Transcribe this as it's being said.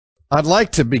I'd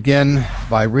like to begin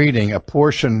by reading a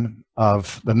portion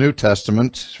of the New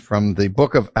Testament from the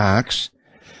book of Acts,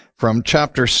 from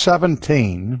chapter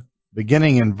 17,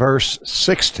 beginning in verse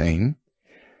 16,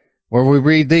 where we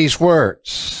read these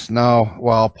words. Now,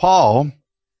 while Paul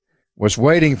was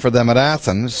waiting for them at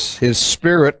Athens, his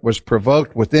spirit was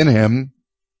provoked within him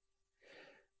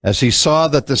as he saw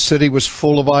that the city was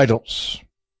full of idols.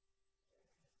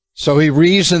 So he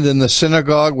reasoned in the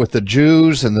synagogue with the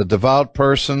Jews and the devout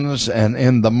persons, and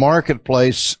in the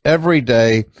marketplace every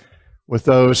day with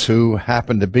those who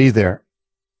happened to be there.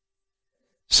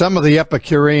 Some of the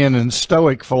Epicurean and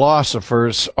Stoic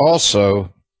philosophers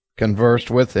also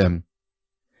conversed with him.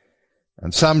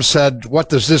 And some said, "What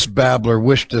does this babbler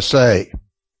wish to say?"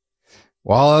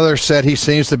 While others said, "He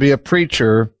seems to be a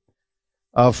preacher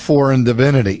of foreign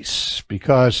divinities,"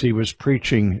 because he was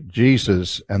preaching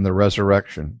Jesus and the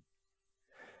resurrection.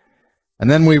 And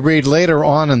then we read later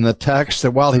on in the text that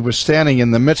while he was standing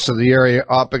in the midst of the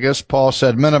Areopagus, Paul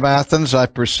said, "Men of Athens, I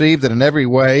perceive that in every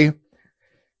way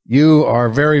you are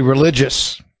very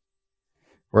religious.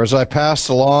 For as I passed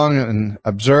along and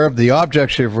observed the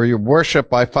objects of your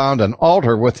worship, I found an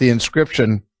altar with the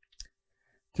inscription,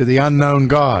 'To the unknown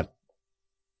God.'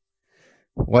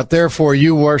 What therefore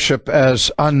you worship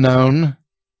as unknown,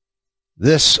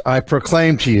 this I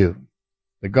proclaim to you.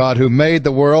 The God who made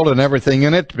the world and everything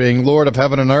in it, being Lord of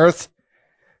heaven and earth,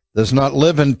 does not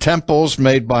live in temples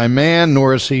made by man,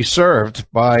 nor is he served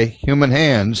by human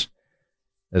hands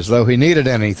as though he needed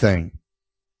anything,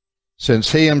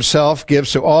 since he himself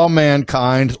gives to all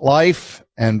mankind life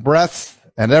and breath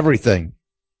and everything.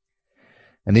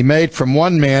 And he made from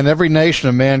one man every nation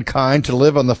of mankind to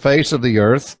live on the face of the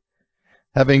earth,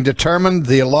 having determined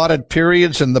the allotted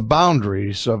periods and the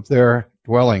boundaries of their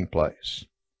dwelling place,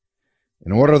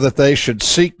 in order that they should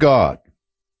seek God,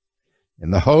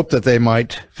 in the hope that they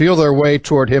might feel their way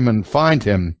toward him and find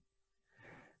him.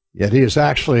 Yet he is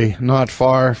actually not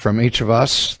far from each of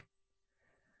us,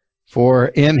 for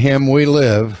in him we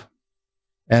live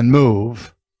and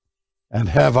move and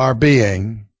have our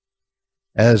being,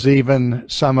 as even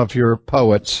some of your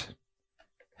poets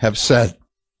have said."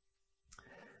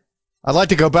 I'd like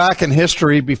to go back in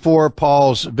history before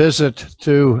Paul's visit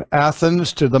to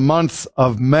Athens to the month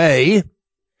of May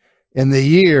in the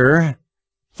year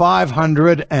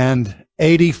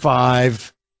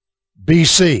 585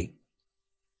 BC.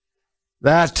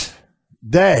 That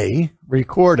day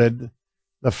recorded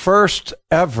the first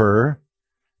ever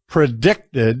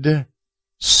predicted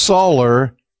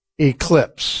solar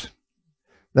eclipse.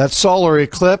 That solar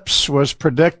eclipse was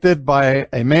predicted by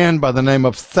a man by the name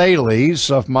of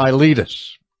Thales of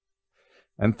Miletus.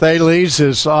 And Thales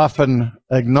is often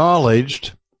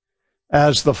acknowledged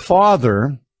as the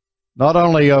father not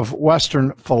only of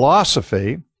Western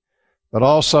philosophy, but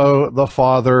also the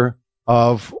father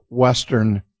of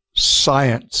Western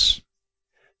science.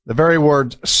 The very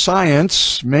word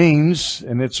science means,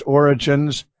 in its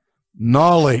origins,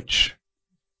 knowledge.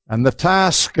 And the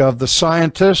task of the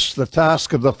scientist, the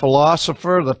task of the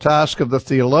philosopher, the task of the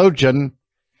theologian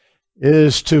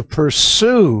is to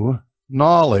pursue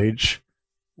knowledge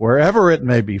wherever it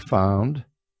may be found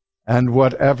and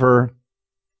whatever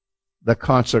the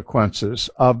consequences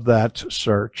of that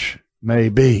search may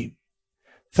be.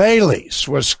 Thales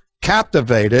was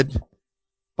captivated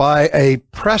by a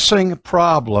pressing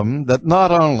problem that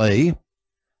not only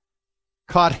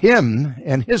caught him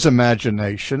in his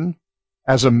imagination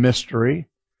as a mystery,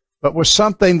 but was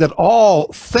something that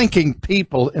all thinking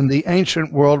people in the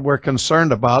ancient world were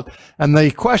concerned about. And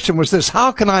the question was this: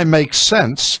 how can I make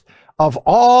sense of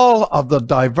all of the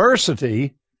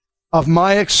diversity of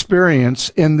my experience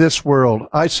in this world?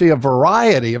 I see a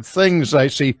variety of things. I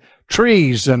see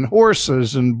trees and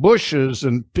horses and bushes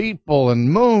and people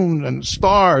and moon and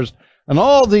stars and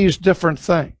all these different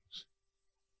things.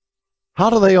 How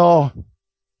do they all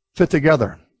fit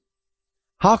together?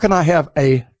 How can I have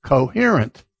a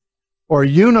coherent or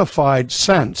unified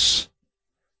sense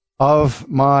of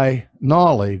my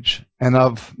knowledge and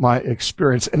of my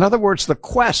experience? In other words, the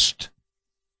quest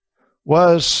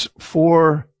was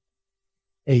for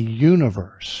a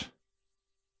universe.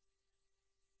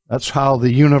 That's how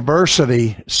the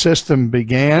university system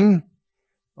began,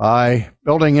 by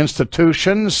building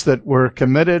institutions that were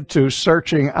committed to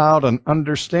searching out an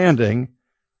understanding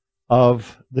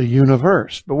of the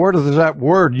universe. But where does that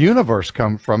word universe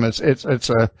come from? It's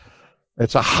a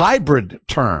hybrid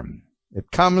term. It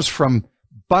comes from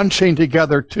bunching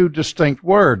together two distinct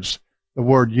words, the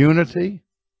word unity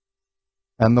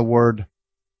and the word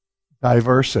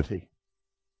diversity.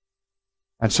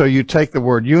 And so you take the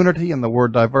word unity and the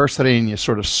word diversity and you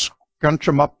sort of scrunch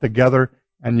them up together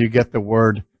and you get the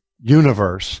word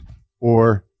universe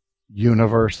or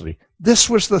university. This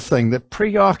was the thing that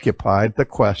preoccupied the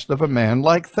quest of a man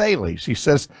like Thales. He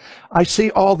says, I see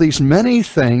all these many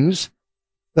things,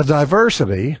 the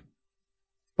diversity,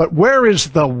 but where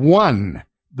is the one,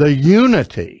 the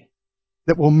unity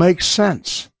that will make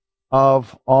sense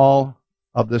of all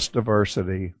of this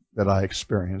diversity that I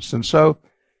experienced? And so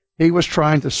he was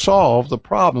trying to solve the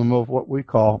problem of what we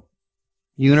call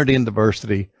unity and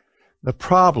diversity, the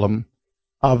problem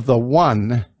of the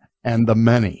one and the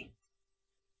many,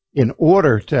 in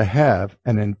order to have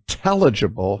an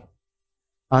intelligible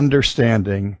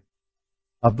understanding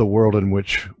of the world in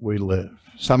which we live.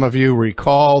 Some of you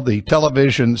recall the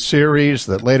television series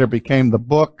that later became the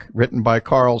book written by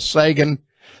Carl Sagan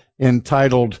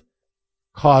entitled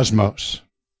Cosmos.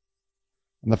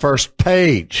 In the first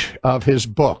page of his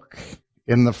book,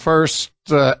 in the first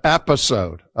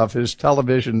episode of his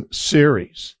television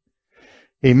series,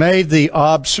 he made the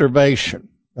observation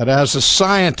that as a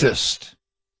scientist,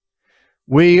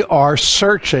 we are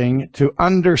searching to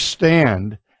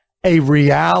understand a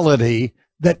reality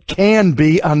that can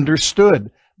be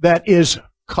understood, that is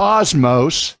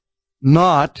cosmos,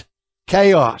 not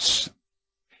chaos.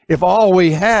 If all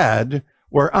we had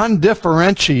were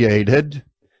undifferentiated,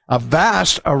 a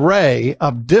vast array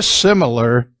of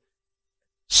dissimilar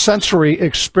sensory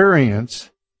experience,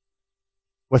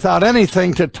 without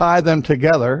anything to tie them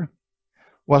together,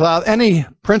 without any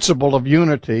principle of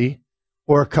unity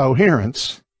or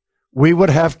coherence, we would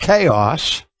have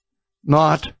chaos,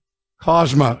 not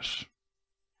cosmos.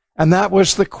 And that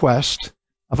was the quest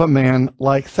of a man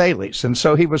like Thales. And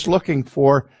so he was looking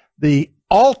for the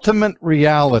ultimate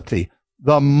reality,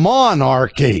 the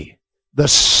monarchy, the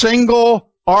single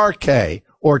arche,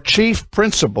 or chief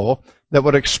principle that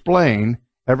would explain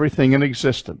everything in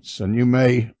existence. And you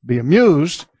may be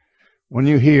amused when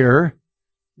you hear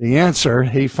the answer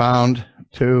he found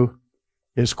to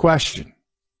his question.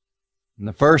 In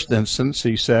the first instance,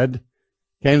 he said,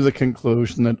 came to the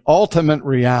conclusion that ultimate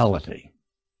reality,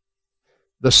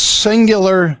 the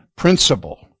singular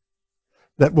principle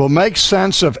that will make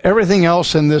sense of everything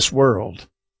else in this world,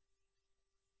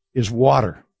 is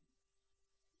water.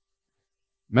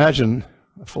 Imagine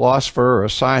a philosopher or a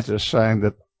scientist saying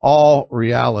that all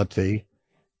reality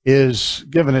is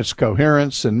given its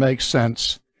coherence and makes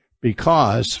sense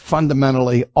because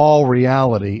fundamentally all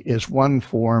reality is one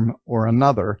form or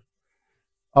another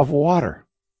of water.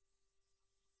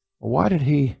 Well, why did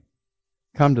he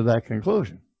come to that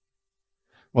conclusion?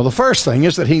 Well, the first thing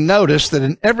is that he noticed that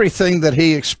in everything that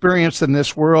he experienced in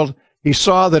this world, he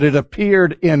saw that it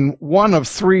appeared in one of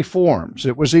three forms.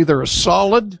 It was either a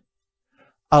solid,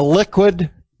 a liquid,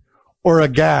 or a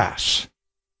gas.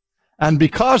 And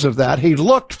because of that, he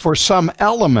looked for some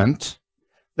element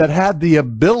that had the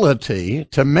ability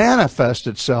to manifest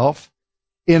itself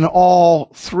in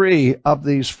all three of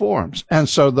these forms. And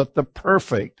so that the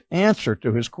perfect answer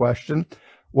to his question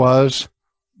was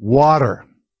water,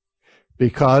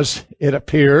 because it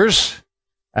appears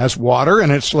as water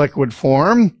in its liquid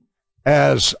form,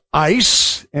 as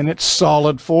ice in its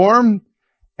solid form,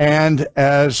 and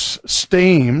as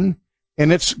steam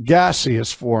in its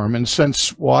gaseous form. And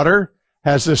since water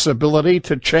has this ability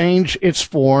to change its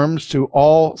forms to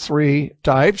all three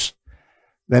types,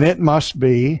 then it must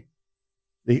be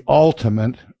the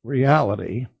ultimate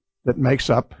reality that makes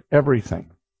up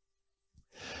everything.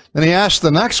 Then he asked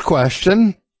the next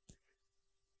question,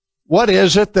 what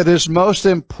is it that is most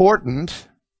important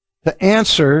to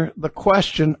answer the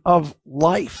question of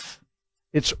life,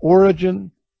 its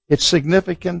origin, its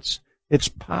significance, its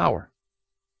power?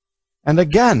 And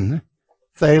again,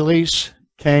 Thales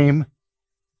came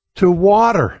to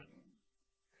water,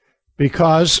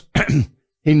 because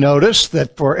he noticed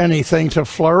that for anything to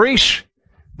flourish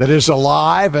that is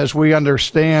alive as we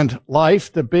understand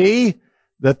life to be,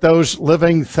 that those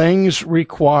living things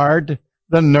required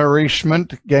the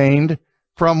nourishment gained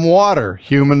from water.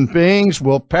 Human beings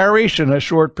will perish in a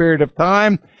short period of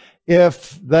time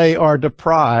if they are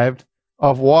deprived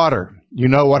of water. You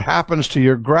know what happens to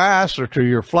your grass or to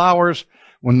your flowers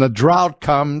when the drought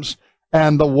comes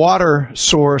and the water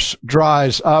source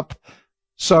dries up,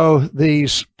 so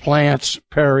these plants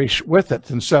perish with it.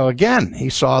 And so again, he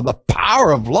saw the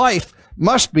power of life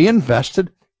must be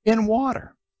invested in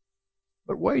water.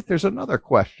 But wait, there's another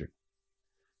question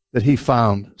that he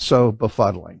found so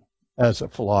befuddling as a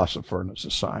philosopher and as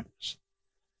a scientist.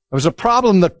 It was a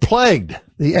problem that plagued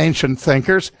the ancient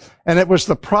thinkers, and it was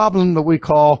the problem that we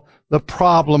call the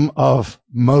problem of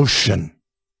motion.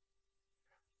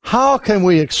 How can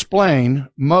we explain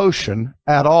motion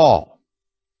at all?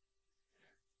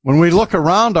 When we look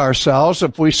around ourselves,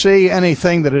 if we see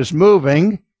anything that is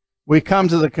moving, we come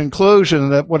to the conclusion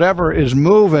that whatever is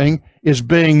moving is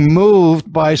being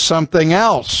moved by something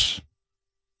else.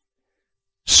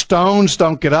 Stones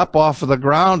don't get up off of the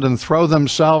ground and throw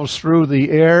themselves through the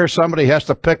air. Somebody has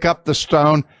to pick up the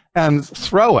stone and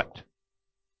throw it.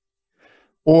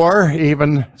 Or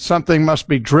even something must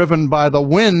be driven by the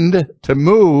wind to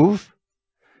move.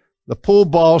 The pool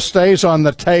ball stays on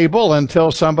the table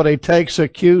until somebody takes a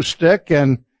cue stick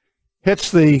and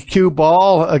hits the cue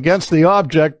ball against the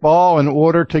object ball in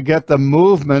order to get the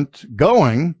movement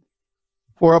going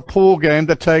for a pool game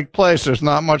to take place. There's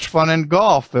not much fun in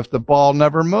golf if the ball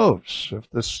never moves, if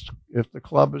the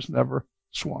club is never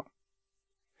swung.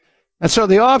 And so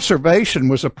the observation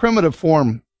was a primitive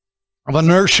form of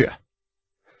inertia.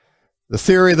 The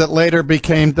theory that later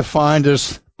became defined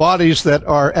as bodies that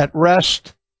are at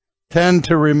rest tend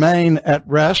to remain at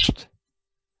rest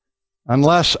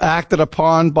unless acted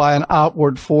upon by an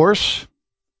outward force,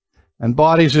 and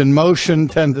bodies in motion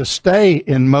tend to stay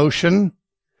in motion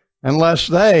unless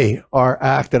they are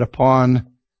acted upon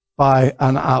by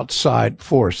an outside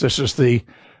force. This is the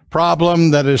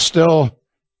problem that is still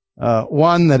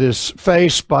one that is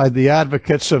faced by the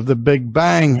advocates of the Big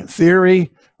Bang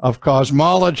theory of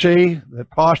cosmology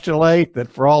that postulate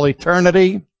that for all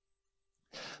eternity,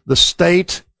 the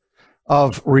state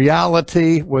of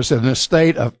reality was in a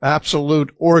state of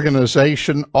absolute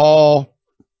organization, all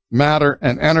matter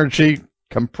and energy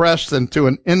compressed into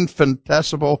an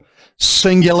infinitesimal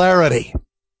singularity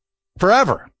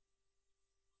forever.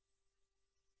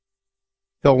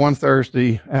 Till one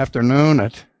Thursday afternoon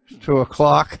at 2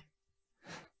 o'clock,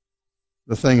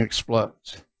 the thing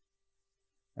explodes.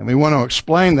 And we want to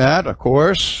explain that, of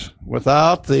course,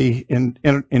 without the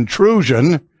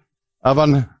intrusion of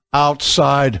an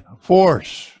outside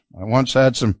force. I once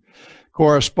had some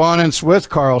correspondence with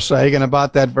Carl Sagan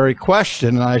about that very question,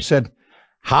 and I said,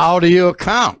 how do you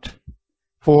account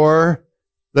for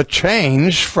the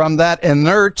change from that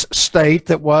inert state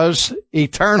that was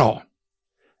eternal?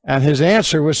 And his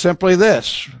answer was simply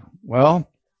this: well,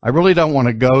 I really don't want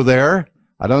to go there.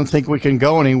 I don't think we can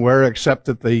go anywhere except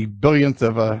at the billionth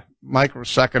of a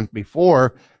microsecond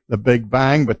before the Big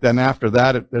Bang, but then after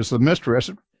that, there's the mystery. I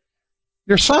said,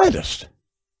 you're a scientist.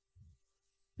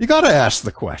 You got to ask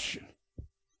the question.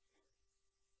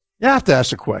 You have to ask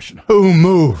the question, who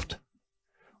moved?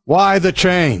 Why the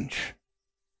change?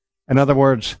 In other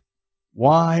words,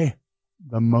 why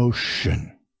the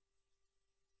motion?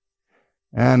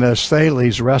 And as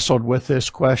Thales wrestled with this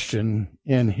question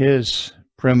in his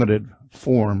primitive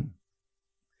form,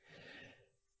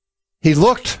 he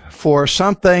looked for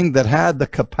something that had the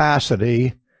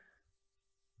capacity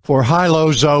for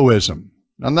hylozoism.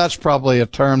 And that's probably a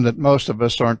term that most of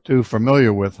us aren't too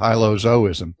familiar with,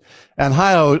 hylozoism. And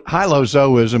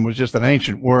hylozoism was just an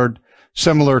ancient word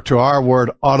similar to our word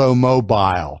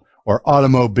automobile or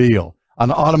automobile.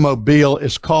 An automobile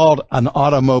is called an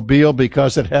automobile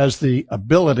because it has the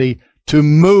ability to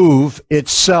move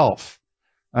itself.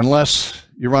 Unless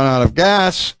you run out of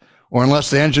gas or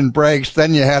unless the engine breaks,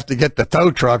 then you have to get the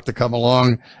tow truck to come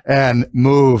along and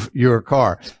move your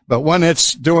car. But when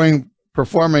it's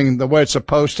performing the way it's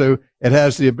supposed to, it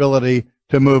has the ability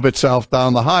to move itself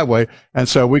down the highway, and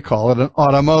so we call it an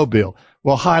automobile.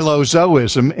 Well,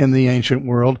 hylozoism in the ancient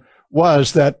world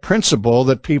was that principle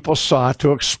that people sought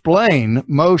to explain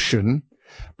motion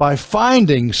by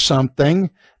finding something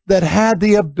that had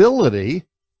the ability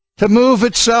to move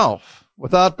itself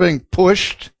without being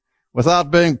pushed, without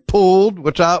being pulled,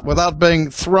 without being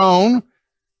thrown,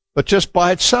 but just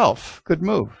by itself could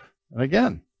move. And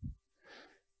again,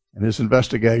 in his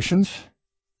investigations,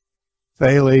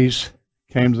 Thales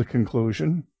came to the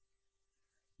conclusion,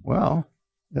 well,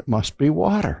 it must be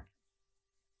water.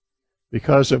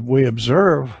 Because if we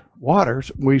observe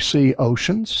waters, we see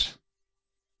oceans,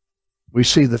 we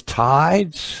see the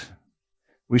tides,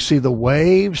 we see the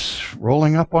waves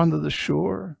rolling up onto the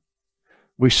shore,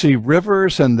 we see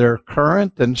rivers and their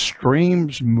current and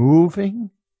streams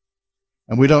moving,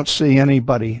 and we don't see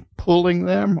anybody pulling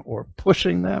them or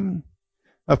pushing them.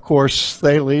 Of course,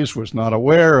 Thales was not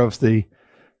aware of the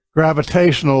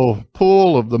gravitational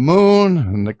pull of the moon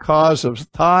and the cause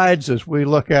of tides as we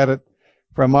look at it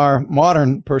from our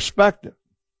modern perspective.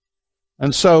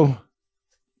 And so,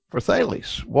 for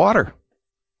Thales, water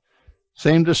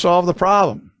seemed to solve the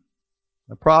problem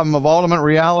of ultimate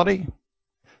reality,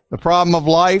 the problem of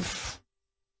life,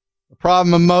 the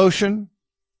problem of motion,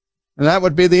 and that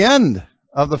would be the end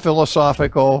of the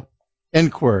philosophical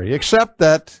inquiry, except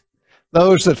that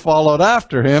those that followed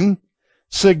after him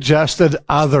suggested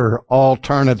other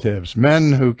alternatives.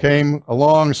 Men who came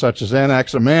along, such as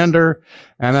Anaximander,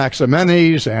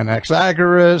 Anaximenes,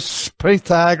 Anaxagoras,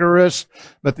 Pythagoras,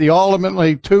 but the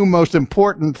ultimately two most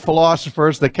important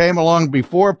philosophers that came along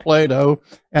before Plato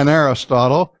and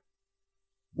Aristotle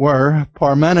were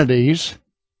Parmenides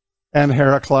and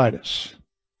Heraclitus.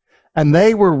 And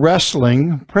they were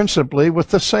wrestling principally with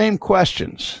the same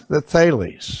questions that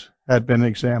Thales had been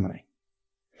examining.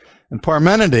 And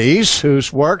Parmenides,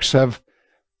 whose works have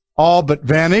all but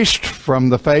vanished from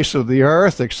the face of the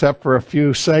earth, except for a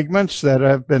few segments that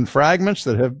have been fragments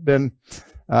that have been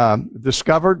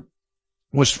discovered,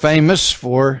 was famous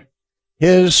for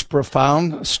his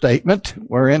profound statement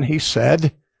wherein he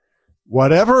said,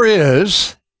 whatever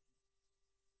is.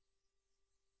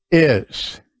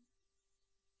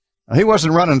 Now, he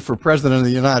wasn't running for president of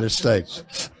the United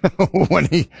States when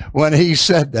he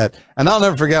said that. And I'll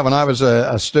never forget when I was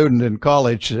a student in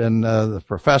college, and the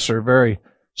professor very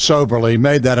soberly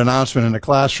made that announcement in the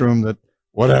classroom that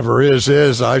whatever is.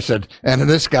 I said, and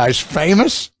this guy's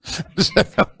famous?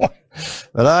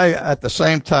 But I, at the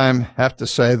same time, have to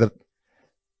say that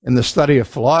in the study of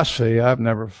philosophy, I've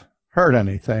never heard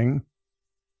anything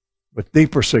with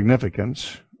deeper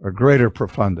significance or greater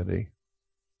profundity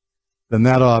than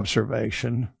that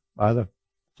observation by the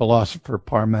philosopher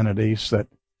Parmenides that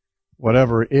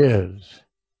whatever is.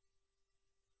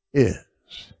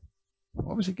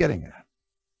 What was he getting at?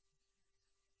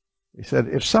 He said,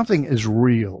 if something is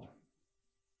real,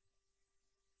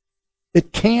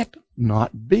 it can't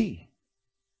not be.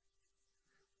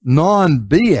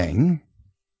 Non-being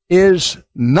is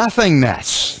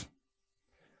nothingness.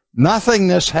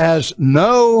 Nothingness has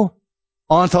no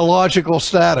ontological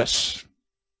status.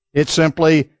 It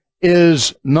simply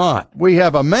is not. We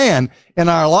have a man in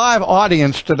our live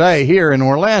audience today here in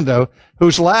Orlando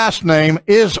whose last name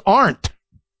is Arndt.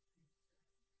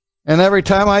 And every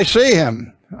time I see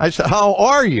him, I say, how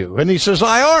are you? And he says,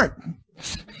 I aren't.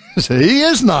 So he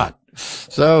is not.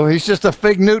 So he's just a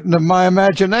fig Newton of my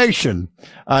imagination,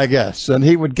 I guess. And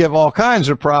he would give all kinds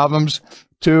of problems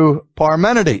to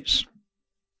Parmenides.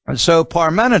 And so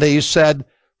Parmenides said,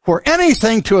 for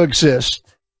anything to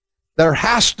exist, there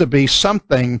has to be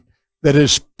something that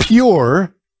is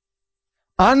pure,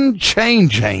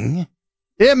 unchanging,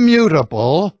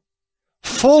 immutable,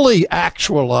 fully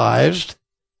actualized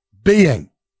being.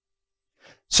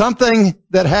 Something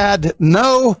that had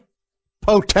no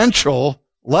potential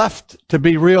left to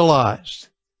be realized,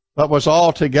 but was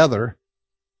altogether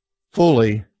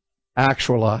fully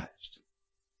actualized.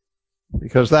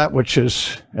 Because that which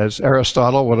is, as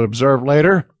Aristotle would observe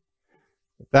later,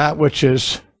 that which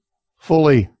is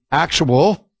fully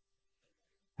actual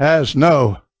has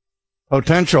no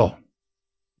potential.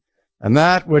 And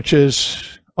that which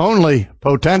is only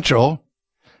potential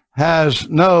has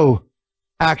no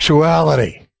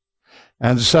actuality.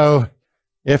 And so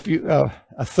if you,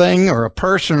 a thing or a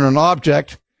person or an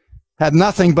object had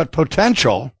nothing but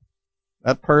potential,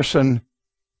 that person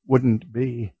wouldn't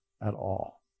be at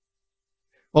all.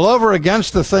 Well, over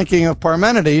against the thinking of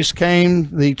Parmenides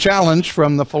came the challenge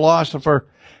from the philosopher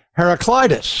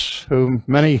Heraclitus, whom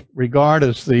many regard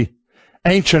as the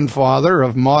ancient father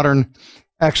of modern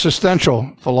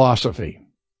existential philosophy.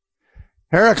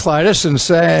 Heraclitus,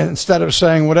 instead of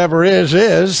saying whatever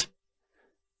is,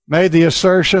 made the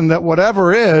assertion that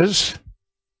whatever is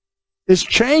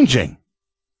changing.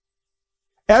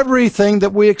 Everything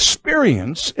that we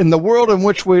experience in the world in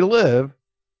which we live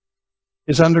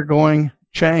is undergoing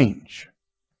change.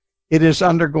 It is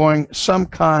undergoing some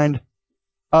kind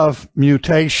of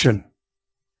mutation.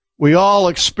 We all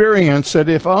experience it,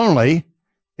 if only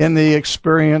in the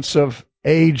experience of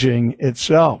aging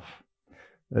itself.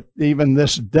 That even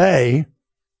this day,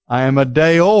 I am a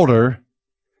day older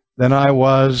than I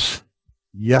was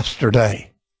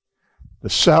yesterday. The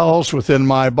cells within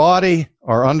my body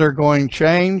are undergoing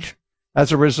change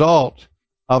as a result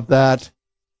of that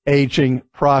aging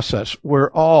process.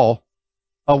 We're all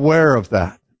aware of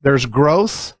that. There's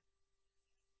growth,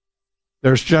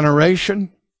 there's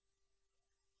generation,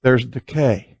 there's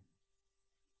decay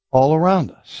all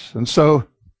around us. And so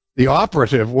the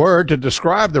operative word to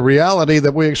describe the reality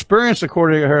that we experience,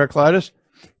 according to Heraclitus,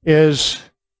 is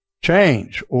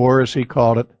change, or as he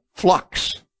called it,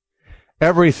 flux.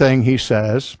 Everything, he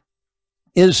says,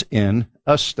 is in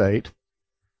a state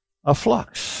of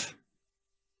flux.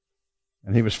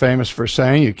 And he was famous for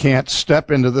saying you can't step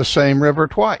into the same river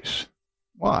twice.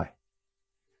 Why?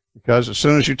 Because as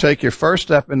soon as you take your first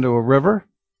step into a river,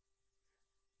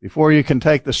 before you can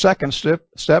take the second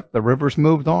step, the river's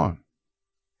moved on.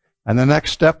 And the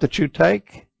next step that you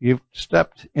take, you've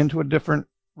stepped into a different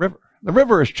river. The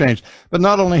river has changed. But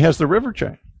not only has the river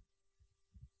changed,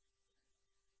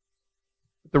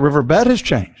 the riverbed has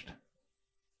changed.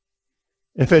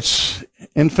 If it's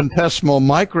infinitesimal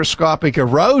microscopic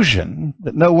erosion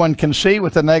that no one can see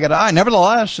with the naked eye,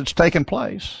 nevertheless, it's taken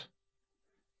place.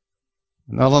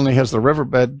 Not only has the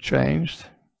riverbed changed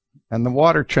and the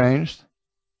water changed,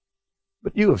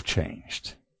 but you have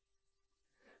changed.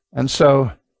 And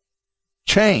so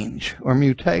change or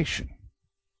mutation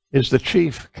is the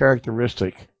chief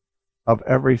characteristic of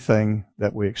everything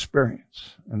that we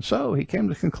experience. And so he came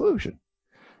to the conclusion,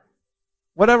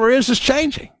 whatever is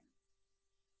changing.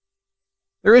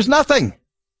 There is nothing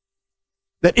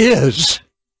that is.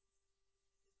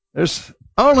 There's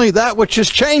only that which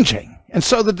is changing. And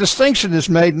so the distinction is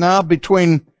made now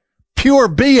between pure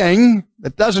being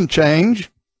that doesn't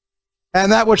change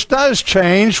and that which does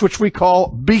change, which we call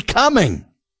becoming.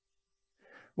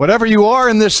 Whatever you are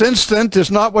in this instant is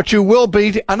not what you will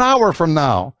be an hour from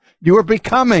now. You are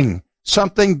becoming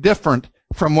something different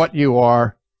from what you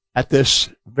are at this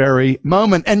very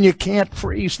moment, and you can't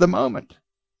freeze the moment.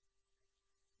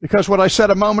 Because what I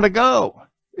said a moment ago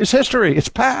is history. It's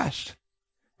past.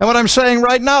 And what I'm saying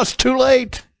right now, it's too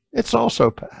late. It's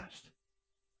also past.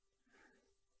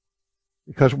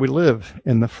 Because we live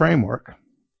in the framework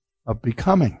of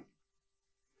becoming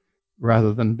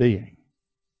rather than being.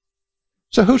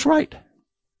 So who's right?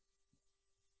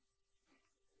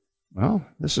 Well,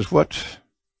 this is what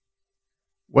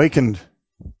wakened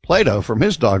Plato from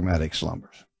his dogmatic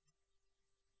slumbers.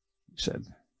 He said,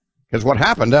 because what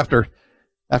happened after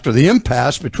the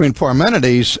impasse between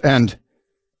Parmenides and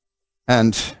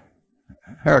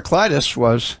Heraclitus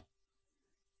was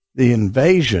the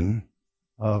invasion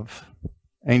of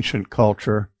ancient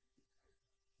culture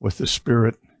with the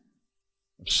spirit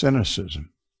of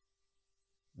cynicism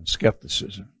and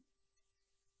skepticism.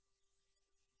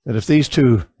 That if these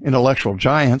two intellectual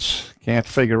giants can't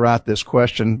figure out this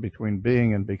question between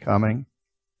being and becoming,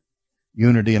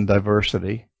 unity and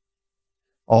diversity,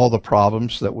 all the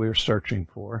problems that we're searching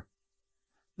for,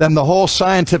 then the whole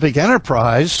scientific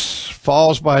enterprise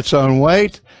falls by its own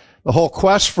weight. The whole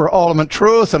quest for ultimate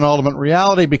truth and ultimate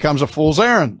reality becomes a fool's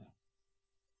errand.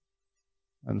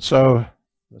 And so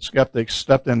the skeptics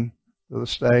stepped into the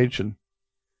stage and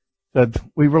said,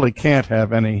 we really can't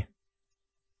have any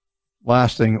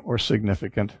lasting or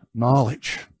significant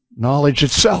knowledge. Knowledge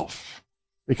itself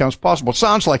becomes possible. It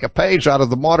sounds like a page out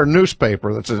of the modern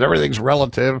newspaper that says everything's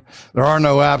relative, there are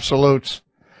no absolutes,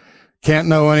 can't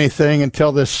know anything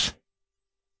until this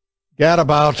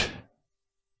gadabout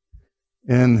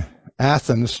in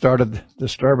Athens started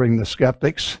disturbing the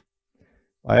skeptics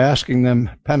by asking them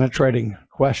penetrating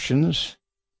questions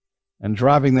and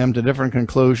driving them to different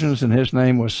conclusions. And his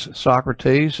name was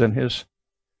Socrates, and his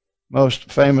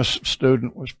most famous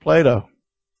student was Plato.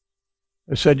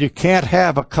 They said you can't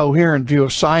have a coherent view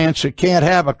of science, you can't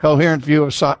have a coherent view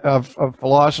of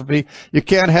philosophy, you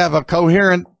can't have a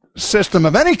coherent system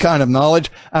of any kind of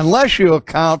knowledge unless you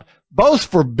account both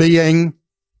for being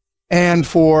and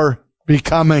for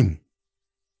becoming.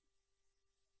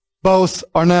 Both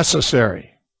are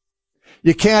necessary.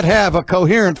 You can't have a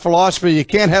coherent philosophy, you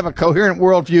can't have a coherent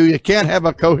worldview, you can't have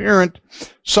a coherent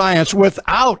science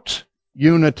without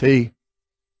unity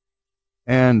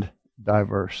and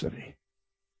diversity.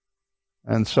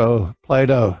 And so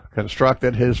Plato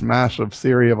constructed his massive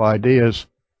theory of ideas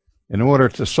in order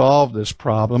to solve this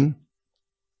problem,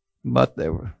 but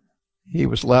he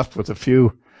was left with a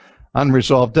few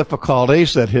unresolved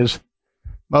difficulties that his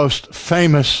most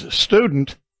famous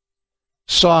student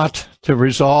sought to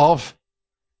resolve,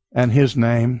 and his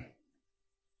name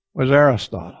was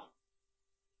Aristotle.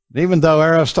 Even though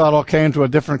Aristotle came to a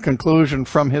different conclusion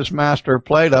from his master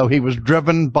Plato, he was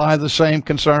driven by the same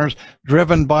concerns,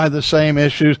 driven by the same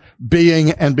issues,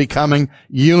 being and becoming,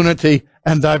 unity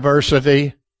and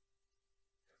diversity,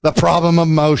 the problem of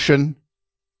motion.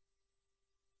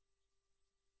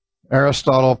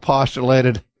 Aristotle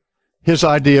postulated his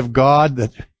idea of God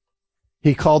that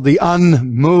he called the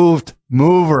unmoved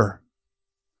mover.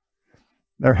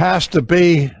 There has to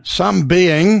be some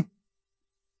being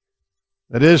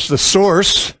that is the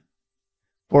source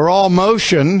for all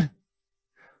motion,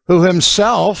 who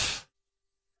himself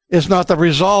is not the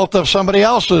result of somebody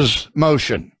else's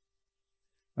motion.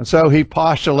 And so he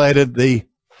postulated the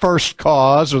first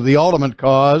cause, or the ultimate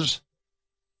cause,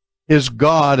 is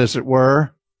God, as it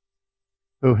were,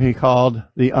 who he called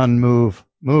the unmoved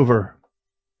mover,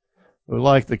 who,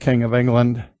 like the King of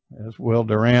England, as Will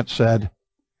Durant said,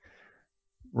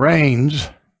 reigns,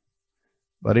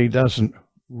 but he doesn't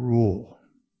rule.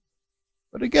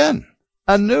 But again,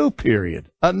 a new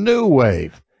period, a new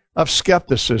wave of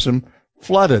skepticism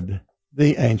flooded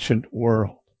the ancient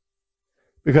world.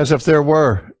 Because if there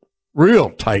were real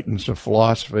titans of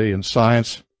philosophy and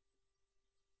science,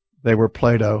 they were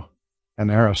Plato and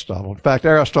Aristotle. In fact,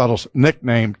 Aristotle's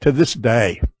nickname to this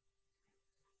day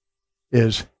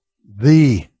is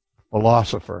the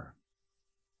philosopher.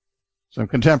 Some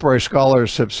contemporary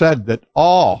scholars have said that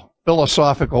all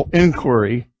philosophical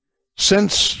inquiry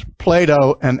since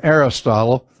Plato and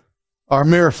Aristotle are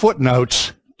mere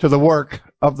footnotes to the work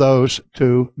of those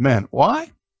two men.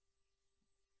 Why?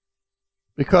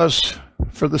 Because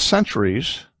for the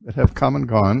centuries that have come and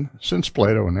gone since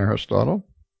Plato and Aristotle,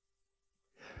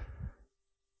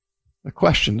 the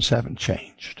questions haven't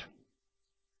changed.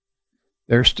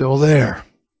 They're still there.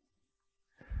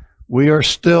 We are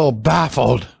still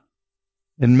baffled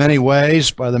in many ways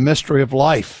by the mystery of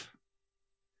life.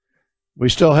 We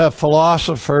still have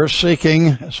philosophers seeking,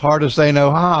 as hard as they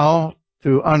know how,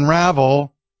 to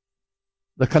unravel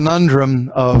the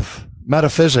conundrum of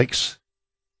metaphysics,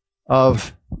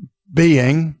 of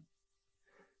being,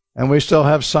 and we still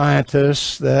have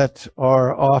scientists that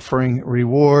are offering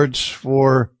rewards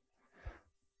for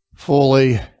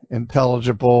fully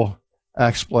intelligible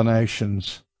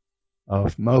explanations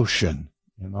of motion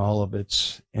in all of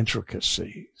its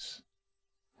intricacies.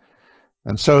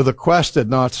 And so the quest did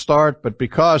not start, but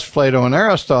because Plato and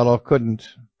Aristotle couldn't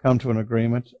come to an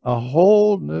agreement, a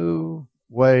whole new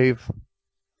wave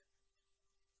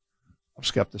of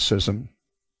skepticism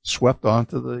swept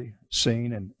onto the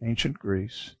scene in ancient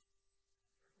Greece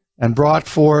and brought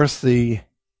forth the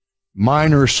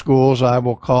minor schools, I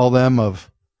will call them,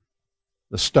 of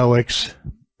the Stoics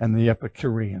and the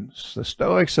Epicureans. The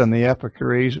Stoics and the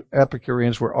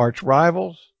Epicureans were arch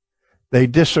rivals. They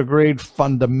disagreed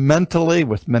fundamentally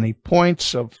with many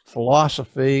points of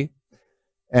philosophy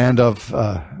and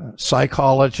of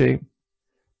psychology,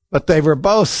 but they were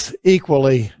both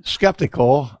equally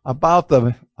skeptical about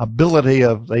the ability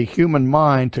of the human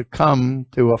mind to come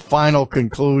to a final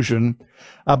conclusion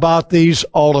about these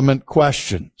ultimate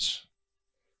questions.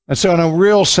 And so in a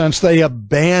real sense, they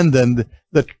abandoned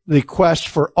the quest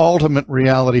for ultimate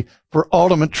reality, for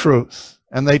ultimate truth.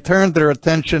 And they turned their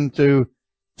attention to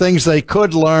things they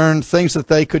could learn, things that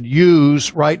they could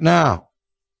use right now.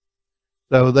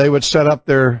 So they would set up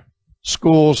their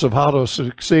schools of how to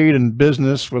succeed in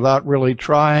business without really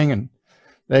trying, and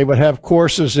they would have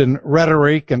courses in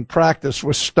rhetoric and practice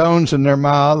with stones in their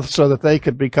mouths so that they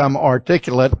could become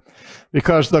articulate,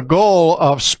 because the goal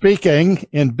of speaking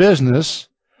in business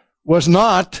was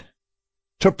not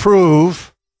to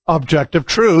prove objective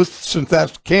truth, since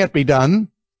that can't be done.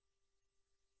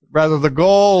 Rather, the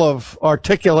goal of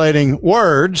articulating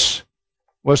words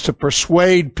was to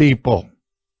persuade people.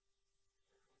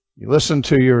 You listen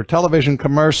to your television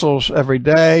commercials every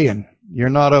day, and you're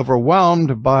not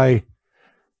overwhelmed by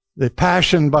the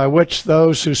passion by which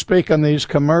those who speak on these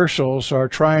commercials are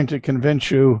trying to convince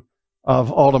you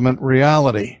of ultimate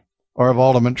reality or of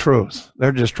ultimate truth.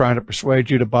 They're just trying to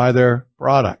persuade you to buy their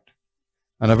product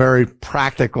in a very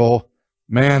practical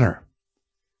manner.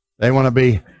 They want to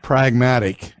be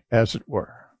pragmatic, as it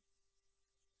were.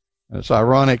 And it's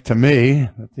ironic to me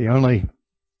that the only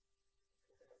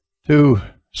two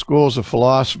schools of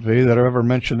philosophy that are ever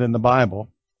mentioned in the Bible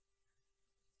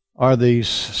are these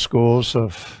schools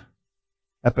of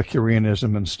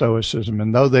Epicureanism and Stoicism.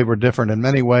 And though they were different in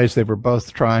many ways, they were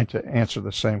both trying to answer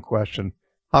the same question: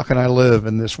 how can I live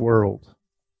in this world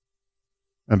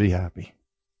and be happy?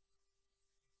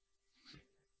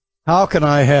 How can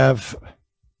I have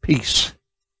peace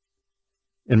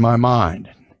in my mind,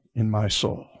 in my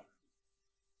soul?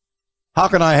 How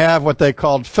can I have what they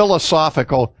called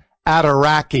philosophical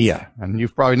ataraxia? And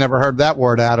you've probably never heard that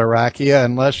word, ataraxia,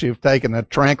 unless you've taken a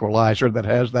tranquilizer that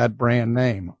has that brand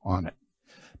name on it.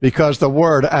 Because the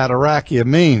word ataraxia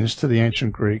means, to the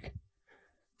ancient Greek,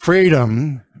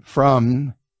 freedom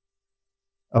from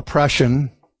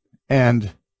oppression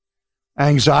and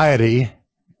anxiety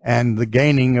and the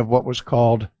gaining of what was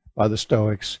called by the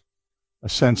Stoics a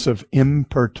sense of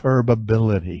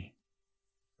imperturbability.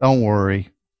 Don't worry.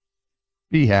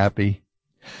 Be happy.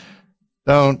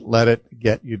 Don't let it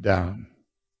get you down.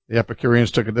 The Epicureans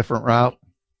took a different route,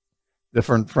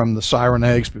 different from the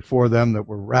Cyrenaicks before them that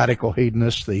were radical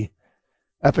hedonists. The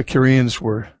Epicureans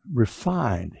were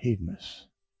refined hedonists.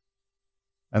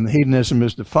 And the hedonism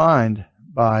is defined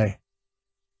by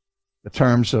the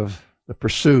terms of the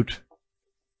pursuit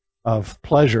of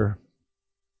pleasure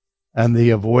and the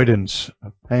avoidance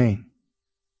of pain.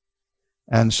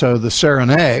 And so the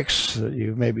Cyrenaics that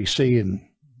you maybe see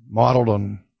modeled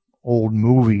on old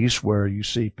movies where you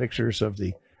see pictures of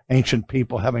the ancient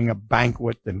people having a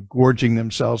banquet and gorging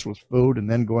themselves with food and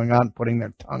then going out and putting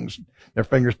their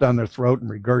fingers down their throat and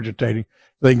regurgitating.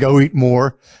 They go eat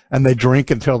more, and they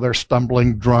drink until they're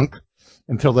stumbling drunk,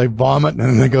 until they vomit, and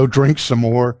then they go drink some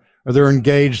more. Or they're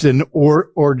engaged in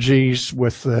orgies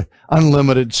with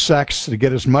unlimited sex to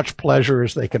get as much pleasure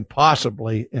as they can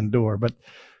possibly endure. But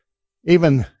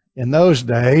even in those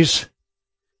days,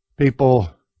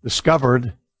 people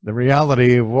discovered the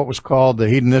reality of what was called the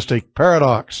hedonistic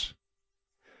paradox,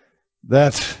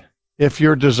 that if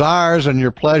your desires and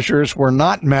your pleasures were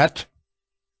not met,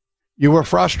 you were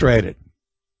frustrated.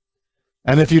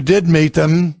 And if you did meet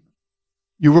them,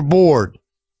 you were bored.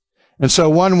 And so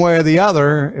one way or the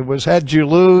other, it was heads you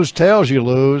lose, tails you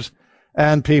lose,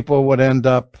 and people would end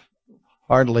up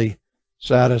hardly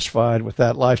satisfied with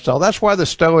that lifestyle. That's why the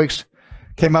Stoics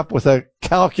came up with a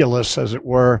calculus, as it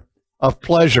were, of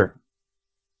pleasure,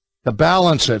 to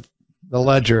balance it, the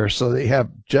ledger, so that you have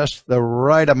just the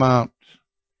right amount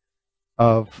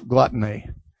of gluttony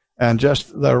and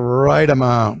just the right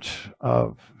amount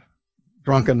of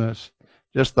drunkenness,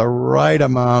 just the right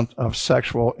amount of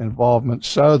sexual involvement,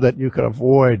 so that you could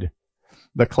avoid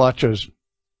the clutches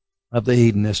of the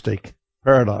hedonistic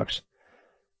paradox.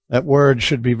 That word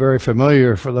should be very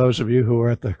familiar for those of you who are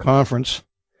at the conference,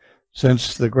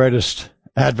 since the greatest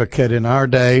advocate in our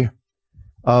day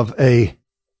of a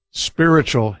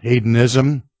spiritual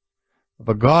hedonism, of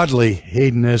a godly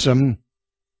hedonism,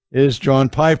 is John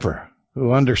Piper,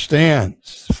 who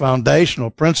understands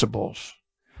foundational principles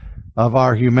of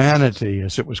our humanity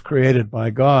as it was created by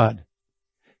God,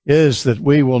 is that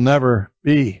we will never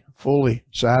be fully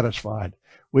satisfied.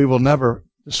 We will never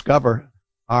discover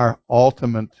our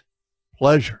ultimate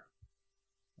pleasure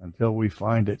until we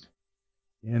find it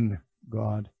in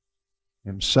God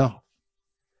himself.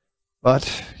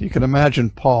 But you can imagine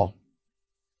Paul.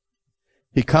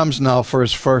 He comes now for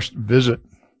his first visit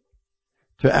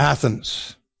to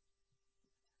Athens,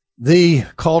 the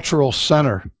cultural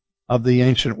center of the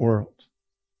ancient world,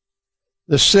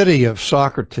 the city of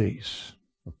Socrates,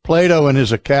 of Plato and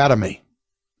his academy,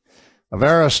 of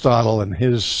Aristotle and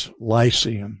his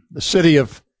Lyceum, the city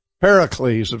of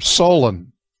Pericles, of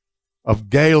Solon,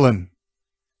 of Galen,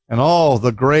 and all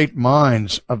the great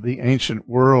minds of the ancient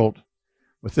world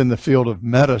within the field of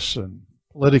medicine,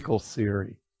 political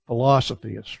theory,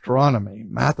 philosophy, astronomy,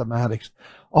 mathematics.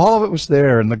 All of it was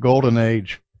there in the golden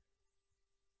age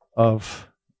of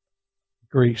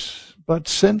Greece. But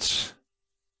since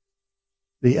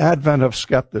the advent of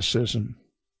skepticism,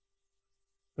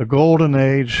 the golden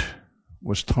age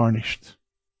was tarnished.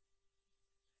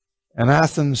 And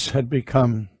Athens had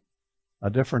become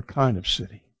a different kind of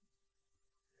city.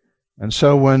 And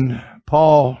so when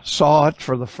Paul saw it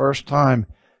for the first time,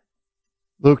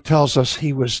 Luke tells us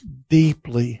he was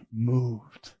deeply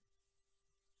moved.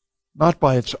 Not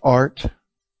by its art,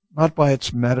 not by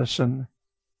its medicine,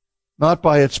 not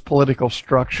by its political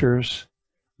structures,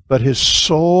 but his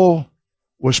soul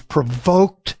was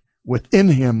provoked within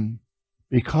him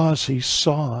because he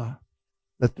saw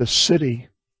that the city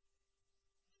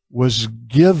was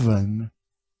given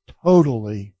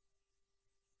totally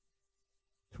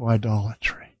to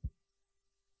idolatry.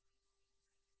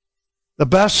 The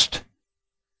best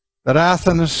that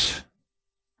Athens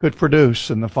could produce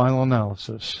in the final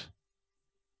analysis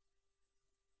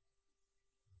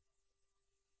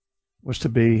was to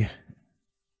be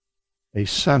a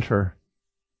center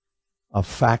of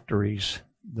factories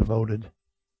devoted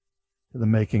to the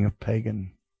making of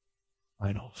pagan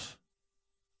idols.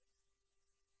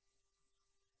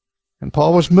 And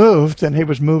Paul was moved, and he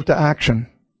was moved to action.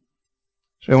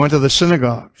 So he went to the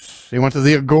synagogues, he went to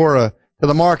the agora, to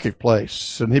the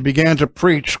marketplace, and he began to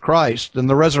preach Christ and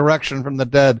the resurrection from the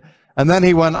dead. And then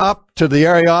he went up to the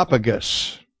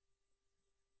Areopagus,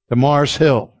 to Mars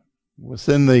Hill,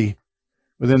 within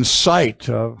sight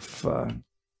of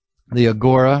the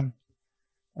agora,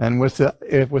 and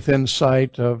within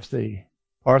sight of the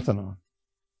Parthenon.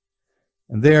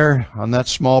 And there, on that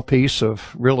small piece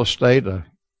of real estate, a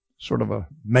sort of a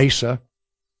mesa,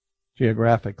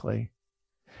 geographically,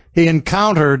 he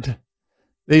encountered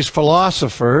these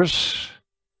philosophers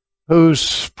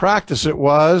whose practice it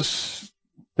was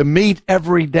to meet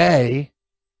every day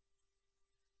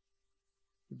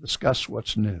to discuss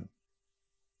what's new.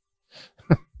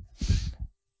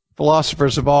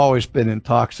 Philosophers have always been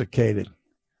intoxicated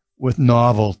with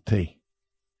novelty.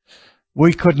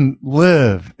 We couldn't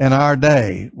live in our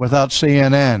day without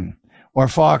CNN or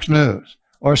Fox News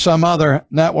or some other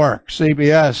network,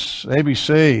 CBS,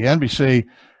 ABC, NBC,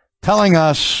 telling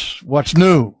us what's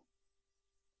new.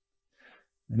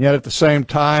 And yet at the same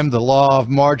time, the law of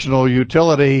marginal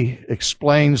utility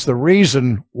explains the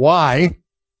reason why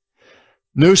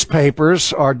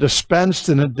newspapers are dispensed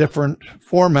in a different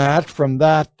format from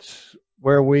that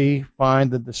where we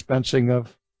find the dispensing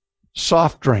of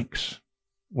soft drinks.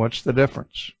 What's the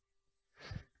difference?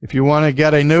 If you want to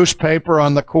get a newspaper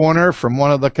on the corner from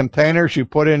one of the containers, you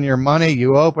put in your money,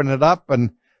 you open it up,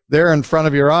 and there in front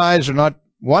of your eyes are not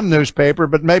one newspaper,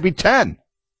 but maybe 10.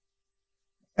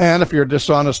 And if you're a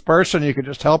dishonest person, you could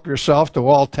just help yourself to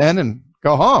all 10 and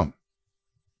go home.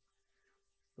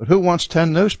 But who wants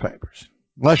 10 newspapers?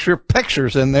 Unless your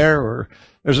picture's in there or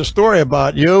there's a story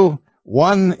about you,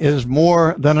 one is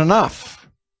more than enough.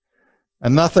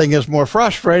 And nothing is more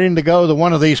frustrating to go to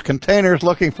one of these containers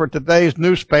looking for today's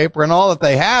newspaper, and all that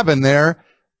they have in there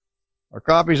are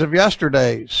copies of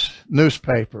yesterday's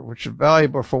newspaper, which is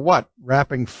valuable for what?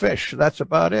 Wrapping fish. That's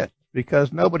about it,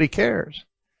 because nobody cares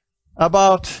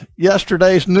about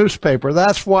yesterday's newspaper.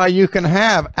 That's why you can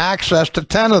have access to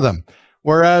 10 of them.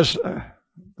 Whereas a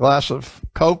glass of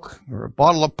Coke or a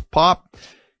bottle of pop,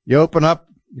 you open up,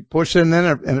 you push it in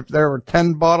there, and if there were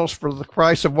 10 bottles for the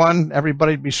price of one,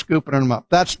 everybody'd be scooping them up.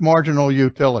 That's marginal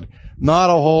utility. Not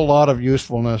a whole lot of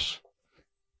usefulness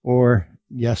for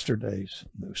yesterday's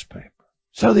newspaper.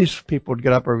 So these people would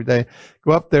get up every day,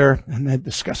 go up there, and they'd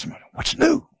discuss them. What's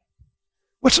new?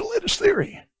 What's the latest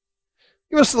theory?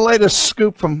 Give us the latest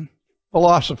scoop from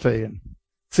philosophy and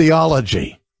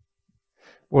theology.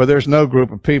 Boy, there's no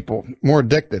group of people more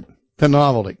addicted to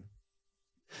novelty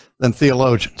than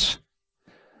theologians.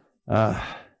 I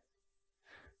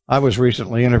was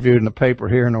recently interviewed in a paper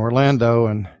here in Orlando,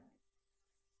 and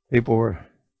people were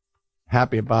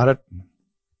happy about it.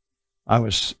 I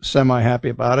was semi-happy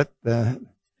about it.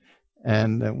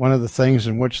 And one of the things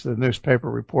in which the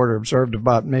newspaper reporter observed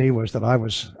about me was that I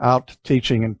was out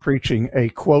teaching and preaching a,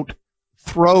 quote,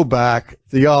 throwback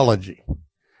theology.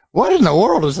 What in the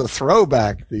world is a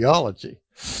throwback theology?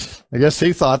 I guess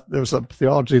he thought there was a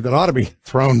theology that ought to be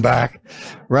thrown back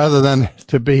rather than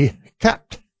to be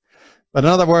kept. But in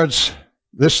other words,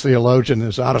 this theologian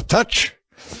is out of touch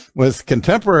with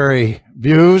contemporary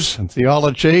views and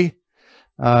theology.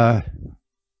 I'm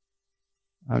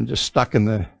just stuck in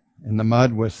the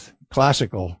mud with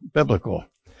classical biblical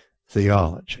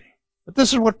theology. But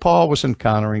this is what Paul was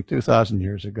encountering 2,000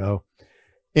 years ago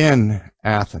in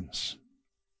Athens.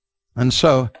 And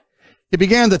so he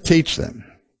began to teach them.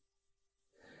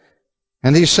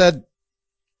 And he said,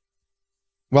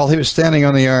 while he was standing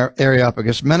on the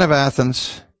Areopagus, men of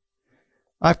Athens,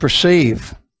 I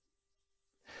perceive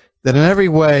that in every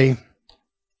way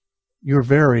you're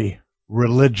very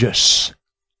religious.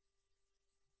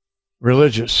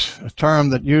 Religious, a term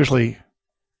that usually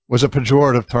was a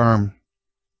pejorative term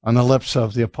on the lips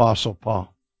of the Apostle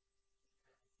Paul.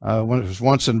 When I was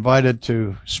once invited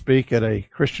to speak at a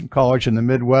Christian college in the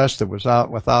Midwest that was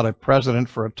out without a president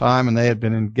for a time, and they had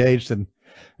been engaged in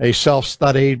a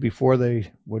self-study before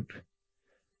they would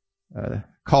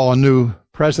call a new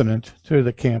president to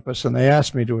the campus, and they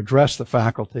asked me to address the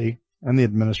faculty and the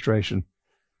administration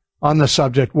on the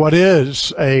subject, what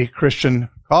is a Christian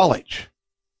college?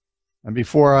 And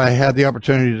before I had the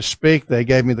opportunity to speak, they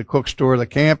gave me the Cook's tour of the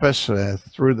campus,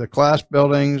 through the class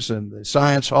buildings and the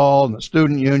science hall and the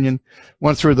student union,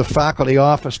 went through the faculty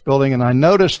office building, and I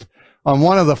noticed on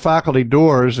one of the faculty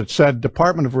doors it said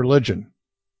Department of Religion.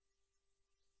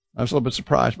 I was a little bit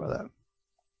surprised by that.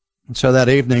 And so that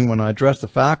evening when I addressed the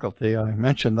faculty,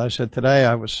 I said, today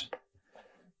I was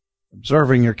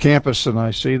observing your campus and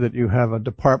I see that you have a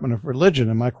Department of Religion.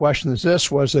 And my question is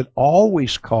this, was it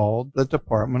always called the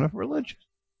Department of Religion?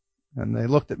 And they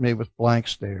looked at me with blank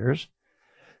stares.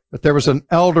 But there was an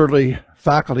elderly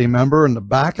faculty member in the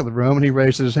back of the room, and he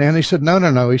raised his hand. He said,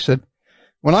 no. He said,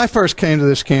 when I first came to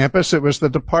this campus, it was the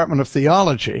Department of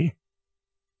Theology.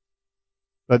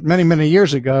 But many, many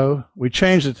years ago, we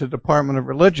changed it to Department of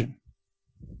Religion.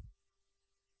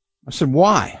 I said,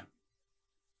 why?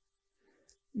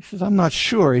 He says, I'm not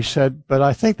sure, he said, but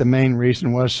I think the main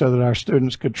reason was so that our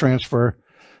students could transfer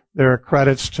their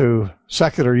credits to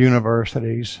secular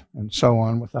universities and so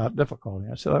on without difficulty.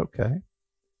 I said, okay.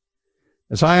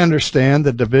 As I understand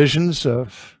the divisions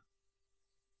of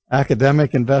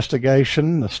academic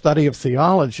investigation, the study of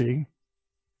theology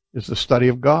is the study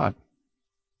of God.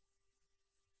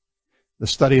 The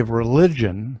study of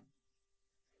religion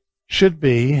should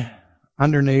be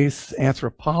underneath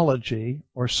anthropology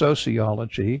or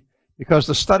sociology, because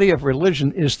the study of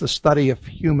religion is the study of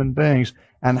human beings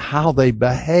and how they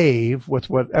behave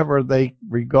with whatever they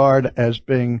regard as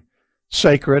being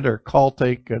sacred or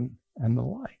cultic and the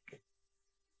like.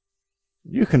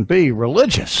 You can be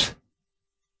religious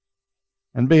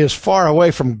and be as far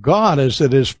away from God as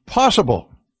it is possible.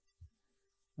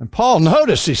 And Paul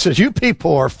noticed, he says, you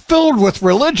people are filled with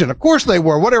religion. Of course they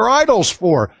were. What are idols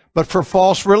for? But for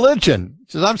false religion.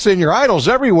 He says, I'm seeing your idols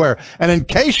everywhere. And in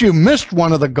case you missed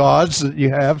one of the gods that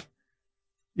you have,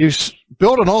 you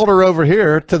built an altar over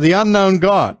here to the unknown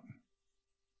God.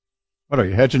 What are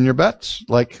you, hedging your bets?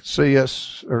 Like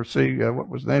what was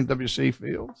his name? W.C.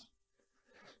 Fields?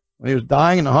 When he was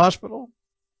dying in the hospital,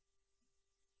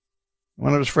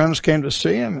 one of his friends came to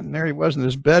see him, and there he was in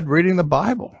his bed reading the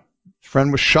Bible. His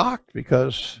friend was shocked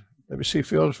because W.C.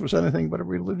 Fields was anything but a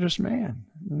religious man.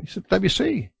 And he said,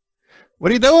 W.C.,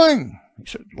 what are you doing? He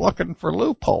said, looking for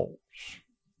loopholes.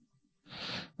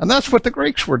 And that's what the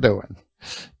Greeks were doing.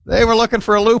 They were looking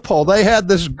for a loophole. They had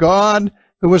this God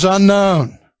who was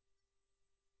unknown.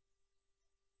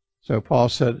 So Paul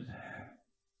said,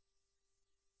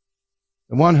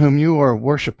 the one whom you are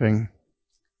worshiping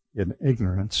in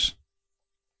ignorance,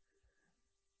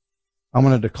 I'm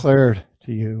going to declare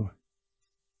to you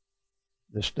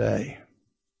this day.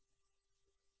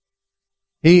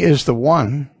 He is the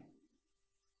one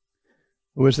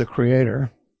who is the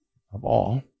creator of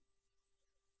all.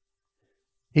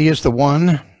 He is the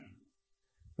one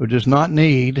who does not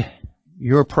need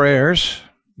your prayers,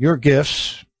 your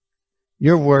gifts,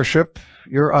 your worship,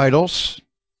 your idols.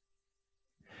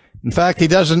 In fact, he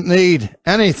doesn't need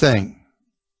anything.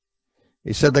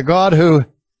 He said, the God who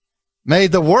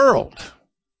made the world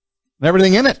and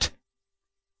everything in it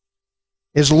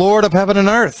is Lord of heaven and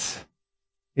earth.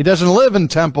 He doesn't live in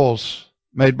temples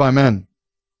made by men.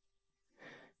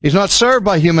 He's not served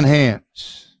by human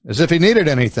hands as if he needed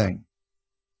anything,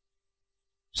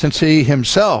 since he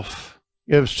himself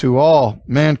gives to all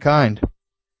mankind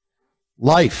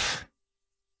life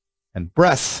and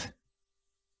breath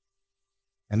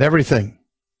and everything.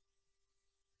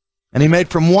 And he made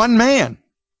from one man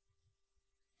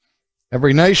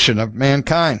every nation of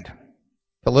mankind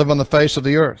to live on the face of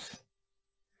the earth.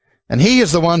 And he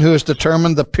is the one who has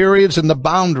determined the periods and the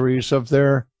boundaries of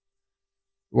their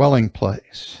dwelling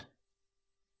place.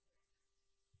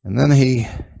 And then he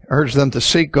urged them to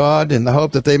seek God in the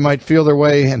hope that they might feel their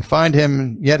way and find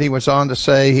him. Yet he was on to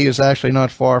say he is actually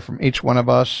not far from each one of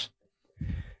us.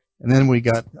 And then we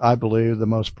got, I believe, the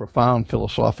most profound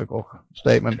philosophical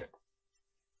statement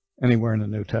anywhere in the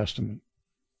New Testament,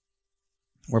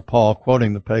 where Paul,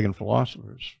 quoting the pagan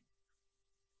philosophers,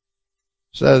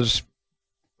 says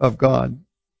of God,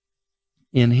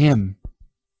 in him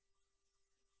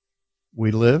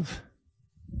we live,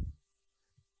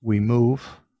 we move,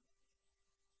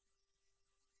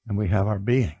 and we have our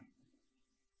being.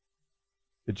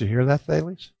 Did you hear that,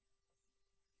 Thales?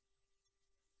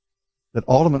 That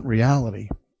ultimate reality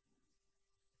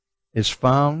is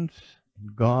found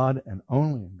in God and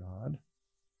only in God,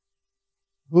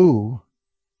 who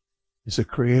is the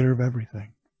creator of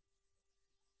everything.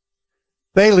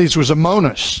 Thales was a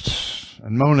monist,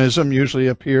 and monism usually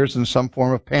appears in some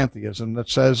form of pantheism that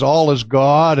says all is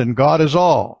God and God is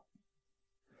all.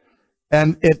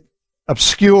 And it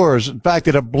obscures, in fact,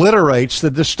 it obliterates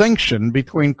the distinction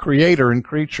between creator and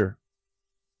creature.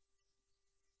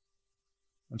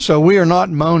 And so we are not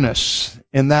monists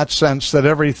in that sense that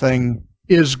everything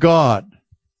is God.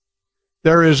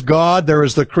 There is God, there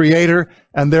is the creator,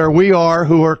 and there we are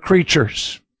who are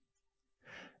creatures.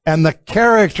 And the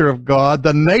character of God,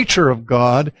 the nature of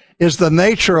God, is the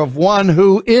nature of one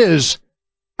who is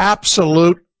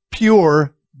absolute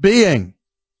pure being.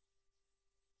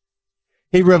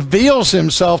 He reveals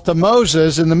himself to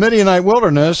Moses in the Midianite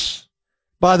wilderness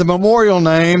by the memorial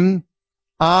name,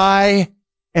 I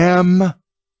am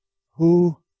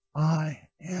who I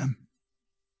am.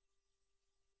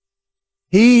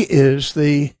 He is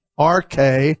the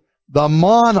arche, the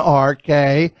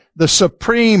monarche, the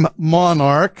supreme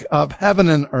monarch of heaven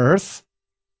and earth,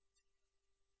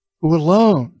 who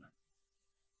alone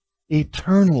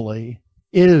eternally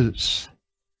is,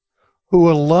 who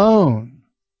alone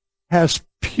has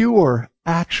pure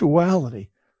actuality.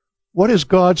 What is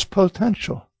God's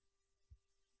potential?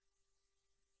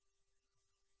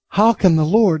 How can the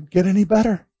Lord get any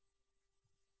better?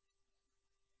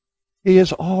 He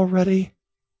is already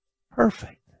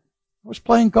perfect. I was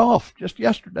playing golf just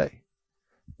yesterday.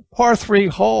 Par 3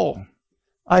 hole.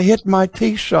 I hit my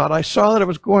tee shot. I saw that it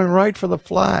was going right for the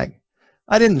flag.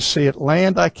 I didn't see it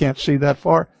land. I can't see that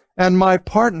far. And my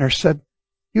partner said,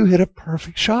 you hit a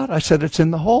perfect shot. I said, it's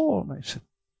in the hole. And they said,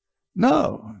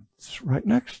 no, it's right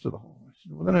next to the hole. I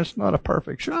said, well, then it's not a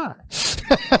perfect shot.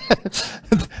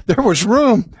 There was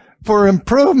room for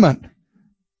improvement.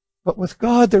 But with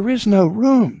God, there is no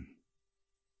room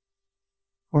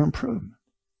for improvement.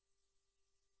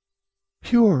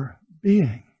 Pure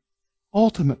being,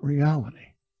 ultimate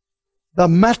reality, the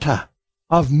meta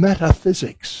of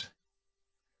metaphysics,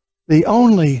 the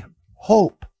only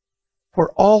hope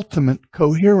for ultimate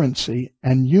coherency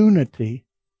and unity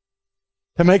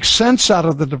to make sense out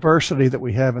of the diversity that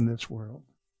we have in this world,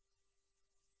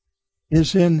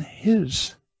 is in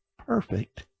His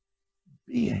perfect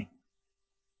being.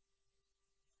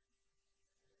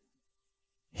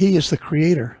 He is the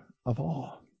creator of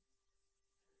all,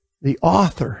 the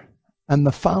author and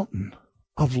the fountain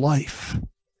of life.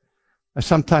 I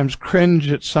sometimes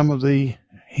cringe at some of the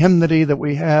hymnody that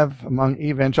we have among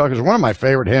evangelicals. One of my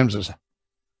favorite hymns is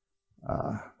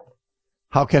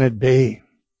How Can It Be?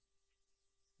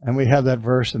 And we have that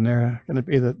verse in there. Can it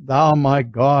be that thou, my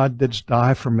God, didst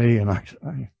die for me? And I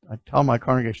tell my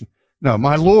congregation, no,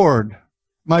 my Lord,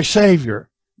 my Savior,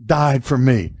 died for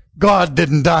me. God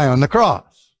didn't die on the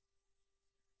cross.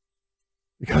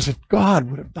 Because if God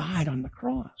would have died on the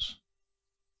cross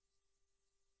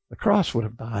would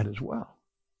have died as well.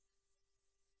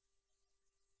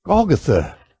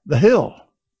 Golgotha, the hill,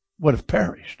 would have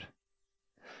perished.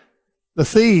 The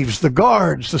thieves, the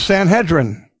guards, the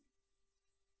Sanhedrin,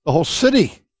 the whole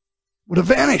city would have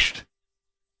vanished.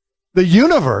 The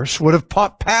universe would have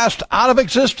passed out of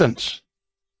existence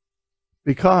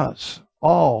because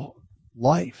all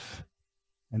life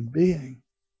and being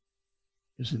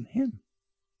is in Him.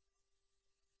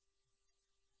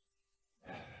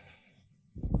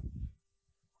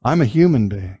 I'm a human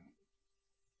being.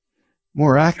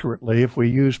 More accurately, if we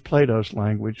use Plato's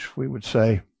language, we would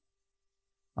say,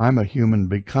 I'm a human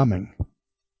becoming.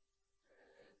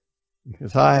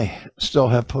 Because I still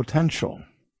have potential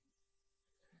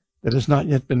that has not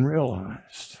yet been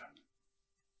realized.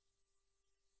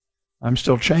 I'm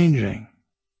still changing.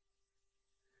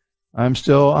 I'm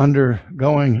still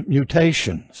undergoing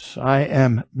mutations. I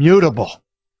am mutable.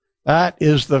 That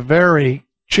is the very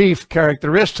chief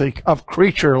characteristic of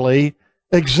creaturely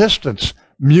existence.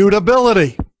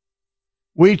 Mutability.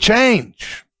 We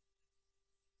change.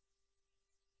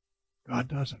 God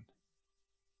doesn't.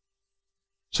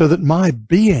 So that my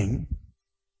being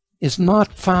is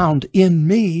not found in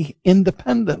me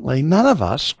independently. None of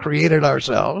us created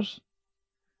ourselves.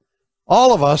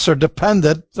 All of us are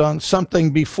dependent on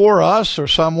something before us or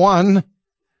someone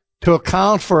to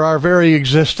account for our very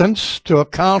existence, to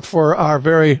account for our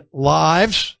very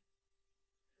lives.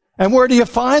 And where do you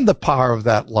find the power of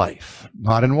that life?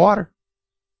 Not in water,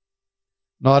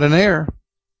 not in air,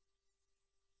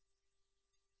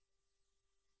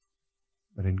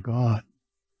 but in God,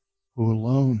 who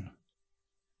alone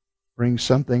brings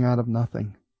something out of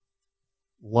nothing,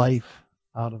 life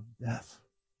out of death.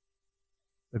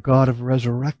 The God of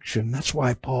resurrection. That's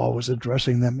why Paul was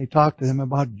addressing them. He talked to them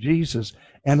about Jesus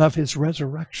and of His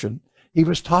resurrection. He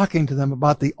was talking to them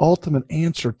about the ultimate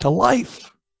answer to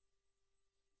life,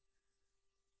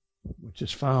 which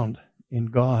is found in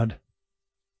God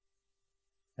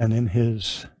and in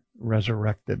His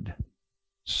resurrected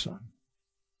Son.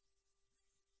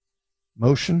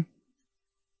 Motion,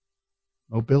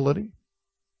 mobility.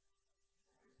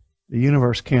 The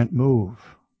universe can't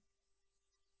move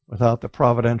without the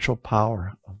providential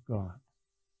power of God.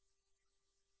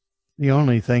 The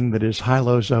only thing that is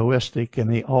hylozoistic in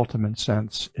the ultimate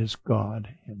sense is God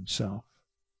Himself.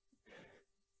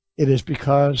 It is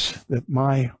because that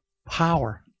my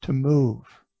power to move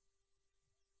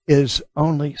is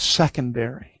only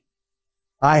secondary.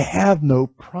 I have no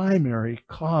primary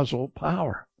causal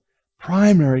power.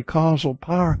 Primary causal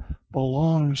power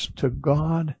belongs to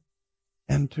God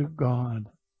and to God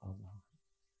alone.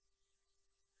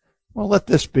 Well, let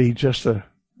this be just a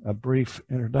brief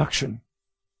introduction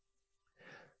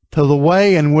to the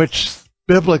way in which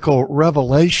biblical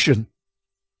revelation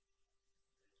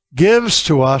gives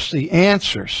to us the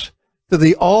answers to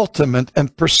the ultimate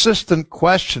and persistent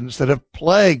questions that have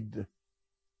plagued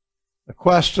the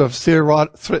quest of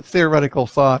theoretical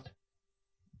thought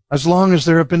as long as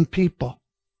there have been people.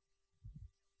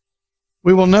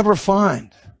 We will never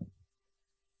find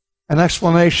an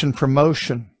explanation for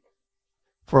motion,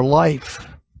 for life,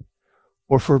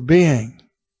 or for being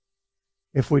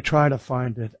if we try to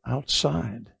find it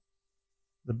outside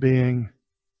the being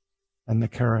and the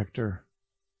character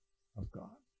of God.